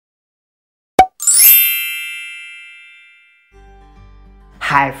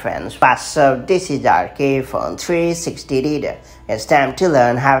Hi friends, so this is our iPhone 360 reader. It's time to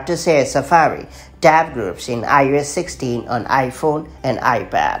learn how to share Safari tab groups in iOS 16 on iPhone and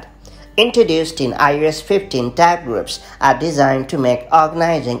iPad. Introduced in iOS 15, tab groups are designed to make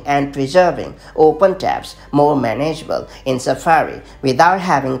organizing and preserving open tabs more manageable in Safari without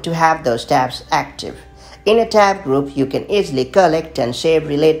having to have those tabs active. In a tab group, you can easily collect and save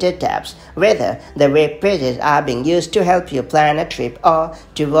related tabs, whether the web pages are being used to help you plan a trip or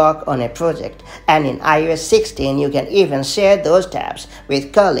to work on a project. And in iOS 16, you can even share those tabs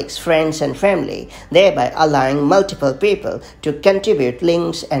with colleagues, friends, and family, thereby allowing multiple people to contribute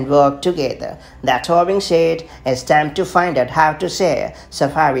links and work together. That all being said, it's time to find out how to share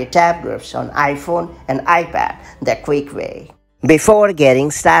Safari tab groups on iPhone and iPad the quick way. Before getting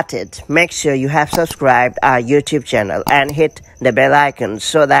started, make sure you have subscribed our YouTube channel and hit the bell icon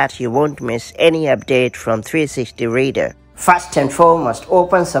so that you won't miss any update from 360 Reader. First and foremost,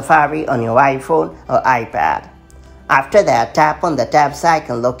 open Safari on your iPhone or iPad. After that, tap on the tabs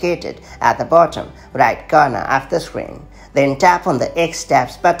icon located at the bottom right corner of the screen. Then tap on the X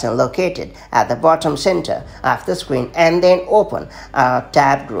tabs button located at the bottom center of the screen and then open a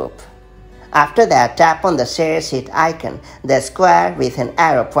tab group. After that, tap on the share sheet icon, the square with an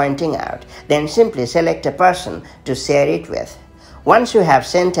arrow pointing out. Then simply select a person to share it with. Once you have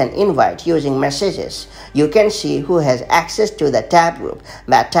sent an invite using messages, you can see who has access to the tab group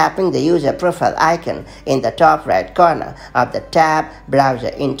by tapping the user profile icon in the top right corner of the tab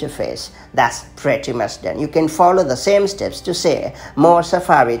browser interface. That's pretty much done. You can follow the same steps to share more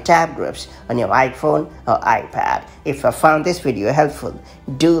Safari tab groups on your iPhone or iPad. If you found this video helpful,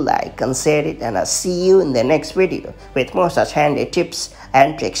 do like and share it, and I'll see you in the next video with more such handy tips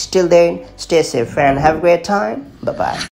and tricks. Till then, stay safe and have a great time. Bye-bye.